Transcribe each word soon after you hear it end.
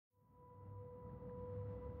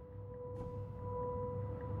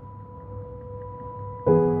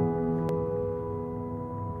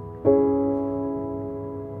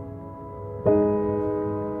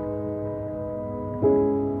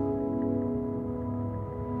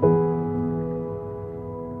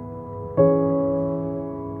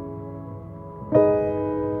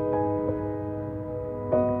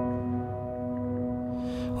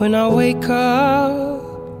When I wake up,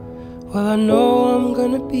 well, I know I'm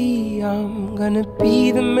gonna be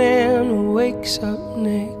the man who wakes up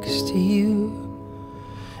next to you.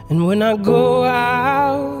 And when I go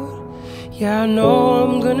out, yeah, I know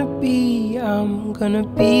I'm gonna be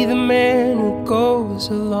the man who goes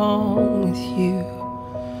along with you.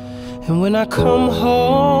 And when I come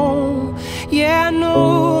home, yeah, I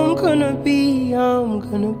know I'm gonna be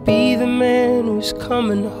the man who's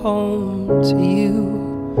coming home to you.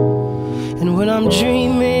 And when I'm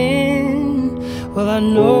dreaming, well, I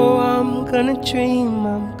know I'm gonna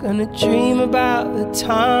dream about the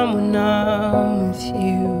time when I'm with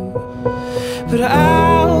you. But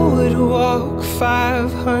I would walk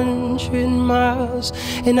 500 miles,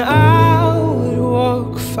 and I would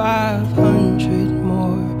walk 500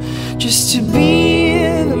 more, just to be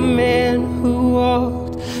the man who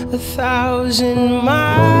walked 1,000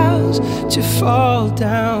 miles, to fall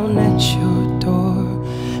down at your door.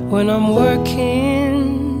 When I'm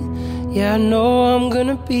working, yeah, I know I'm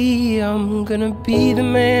gonna be the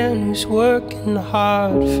man who's working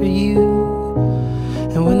hard for you.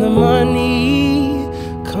 And when the money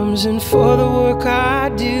comes in for the work I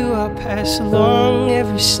do, I'll pass along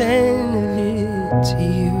every cent of it to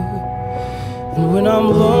you. And when I'm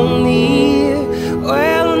lonely,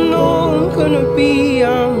 well, I know I'm gonna be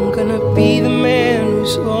the man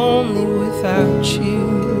who's lonely without you.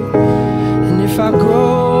 And if I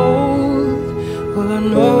grow old, well, I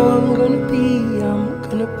know I'm gonna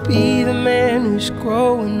be the man who's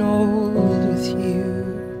growing old with you.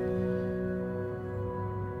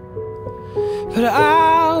 But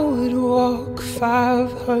I would walk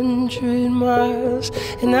 500 miles,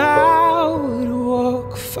 and I would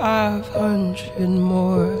walk 500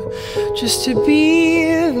 more, just to be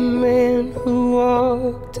the man who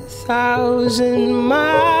walked 1,000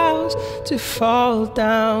 miles, to fall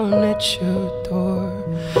down at your door.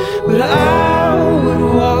 But I would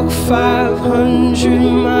walk 500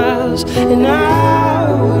 miles, and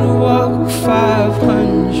I would walk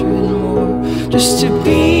 500 more, just to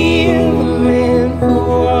be the man who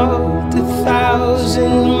walked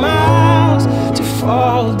 1,000 miles, to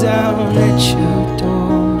fall down at your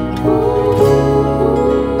door.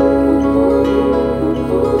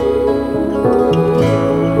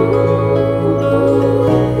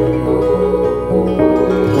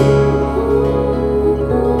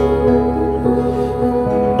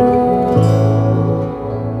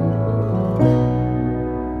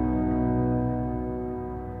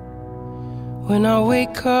 When I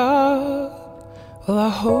wake up, well, I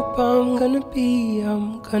hope I'm gonna be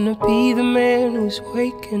the man who's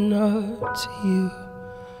waking up to you.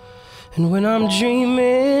 And when I'm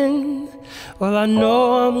dreaming, well, I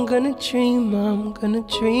know I'm gonna dream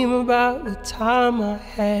about the time I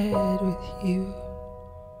had with you.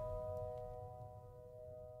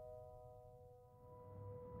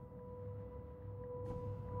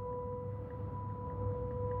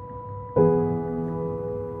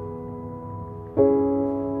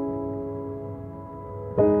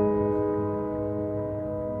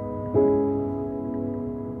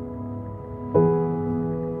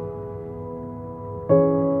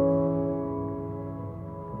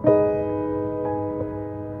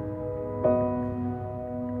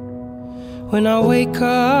 When I wake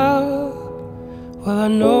up, well, I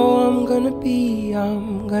know I'm gonna be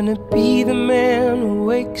the man who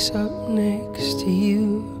wakes up next to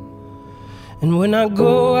you. And when I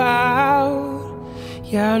go out,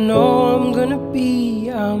 yeah, I know I'm gonna be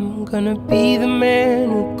the man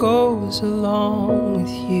who goes along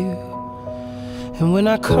with you. And when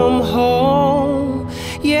I come home,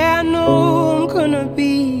 yeah, I know I'm gonna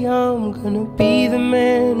be the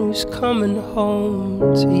man who's coming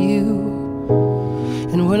home to you.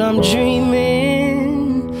 And when I'm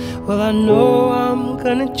dreaming, well, I know I'm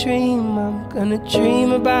gonna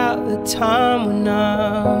dream about the time when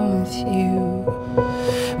I'm with you.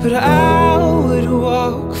 But I would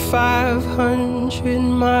walk 500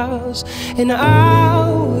 miles, and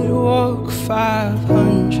I would walk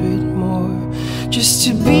 500 more, just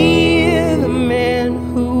to be the man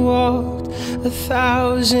who walked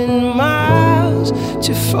 1,000 miles,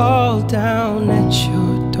 to fall down at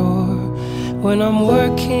your door. When I'm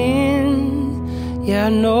working, yeah, I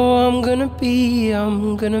know I'm gonna be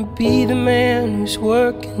the man who's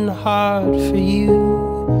working hard for you.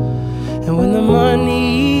 And when the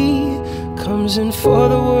money comes in for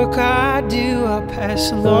the work I do, I'll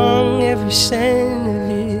pass along every cent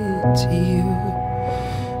of it to you.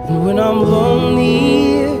 And when I'm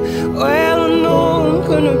lonely, well, I know I'm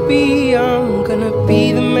gonna be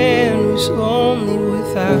the man who's lonely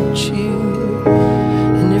without you.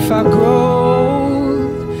 And if I grow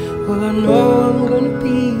old, well, I know I'm gonna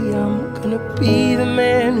be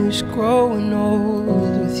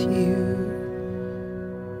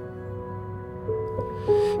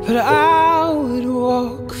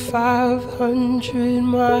 500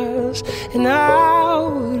 miles, and I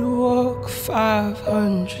would walk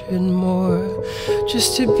 500 more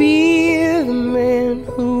just to be the man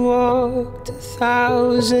who walked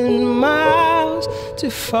 1,000 miles to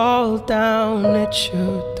fall down at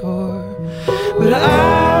your door. But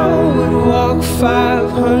I would walk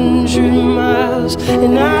 500 miles,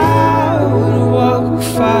 and I would walk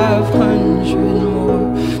 500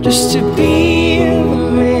 more just to be the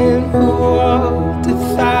man who walked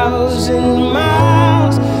 1,000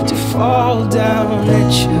 miles to fall down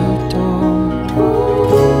at your door.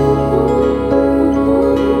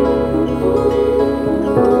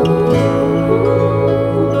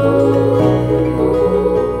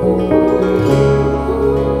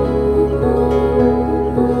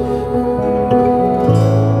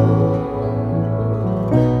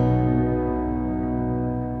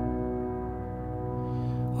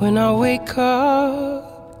 When I wake up,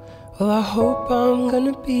 well, I hope I'm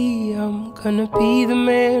gonna be the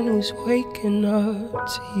man who's waking up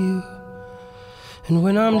to you. And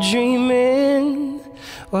when I'm dreaming,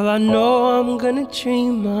 well, I know I'm gonna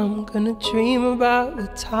dream about the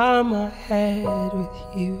time I had with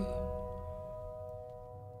you.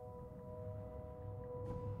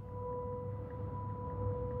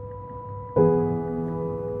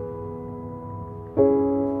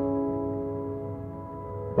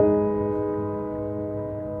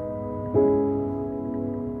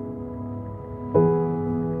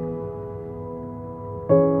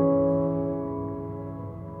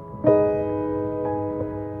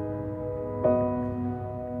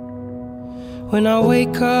 When I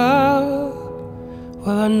wake up,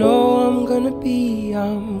 well, I know I'm gonna be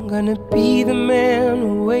the man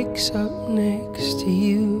who wakes up next to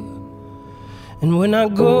you. And when I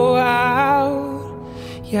go out,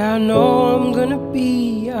 yeah, I know I'm gonna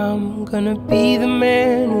be the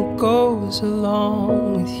man who goes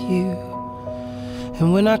along with you.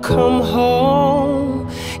 And when I come home,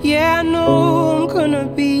 yeah, I know I'm gonna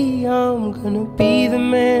be the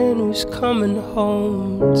man who's coming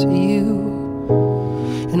home to you.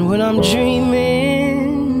 And when I'm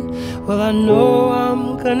dreaming, well, I know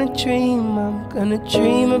I'm gonna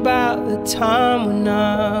dream about the time when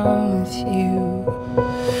I'm with you.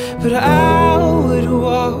 But I would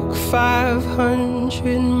walk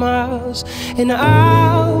 500 miles, and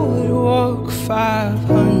I would walk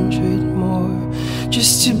 500 more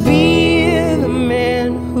just to be the man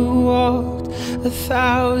who walked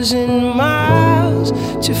 1,000 miles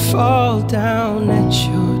to fall down at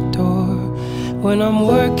your door. When I'm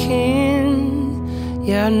working,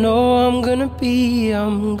 yeah, I know I'm gonna be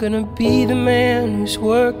the man who's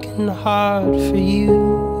working hard for you.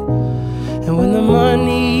 And when the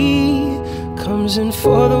money comes in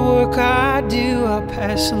for the work I do, I'll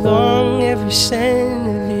pass along every cent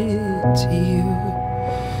of it to you.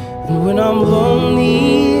 And when I'm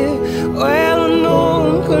lonely, well, I know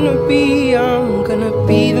I'm gonna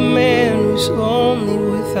be the man who's lonely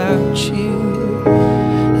without you.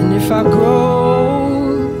 And if I grow,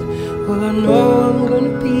 well, I know I'm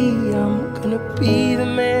gonna be the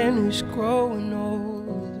man who's growing old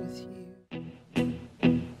with you.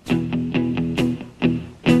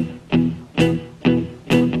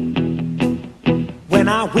 When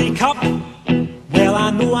I wake up, well, I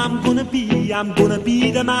know I'm gonna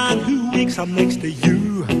be the man who wakes up next to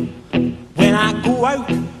you. When I go out,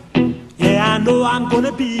 yeah, I know I'm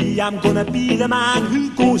gonna be the man who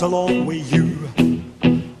goes along with you.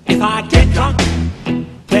 If I get drunk,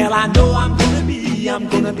 well, I know I'm gonna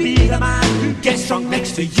be the man who gets drunk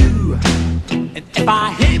next to you. And if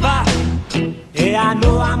I haver, yeah, I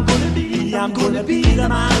know I'm gonna be the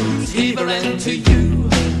man who's havering to you.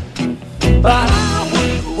 But I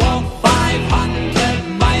would walk 500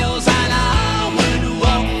 miles, and I would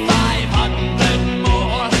walk 500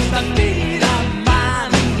 more to be the man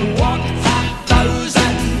who walked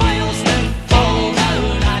 1,000 miles to fall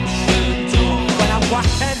down at your door. When I'm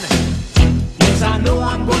working, yes, I know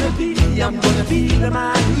I'm gonna be the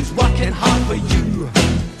man who's working hard for you.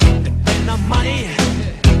 And when the money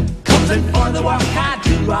comes in for the work I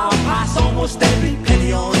do, I'll pass almost every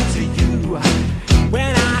penny on to you.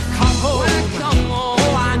 When I come home,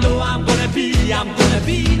 oh, I know I'm gonna be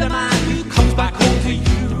the man who comes back home to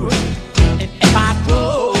you. And if I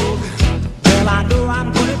broke, well, I know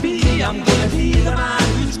I'm gonna be the man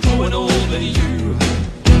who's growing over you.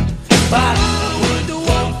 But I would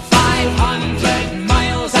walk 500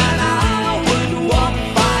 miles, and I would walk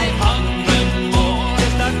 500 more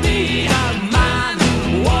to be a man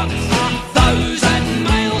who walks 1,000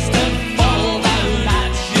 miles to fall down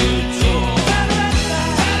at your door.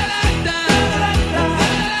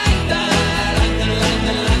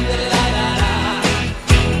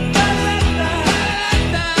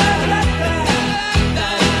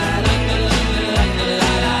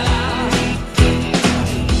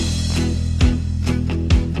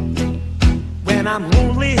 I'm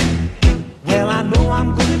lonely, well I know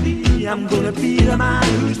I'm gonna be the man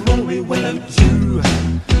who's lonely without you.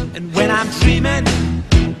 And when I'm dreaming,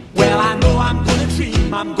 well I know I'm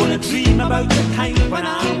gonna dream about the time when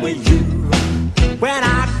I'm with you. When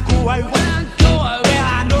I go out, well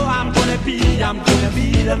I know I'm gonna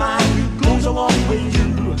be the man who goes along with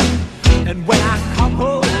you. And when I come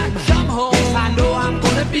home, yes I know I'm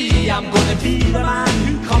gonna be the man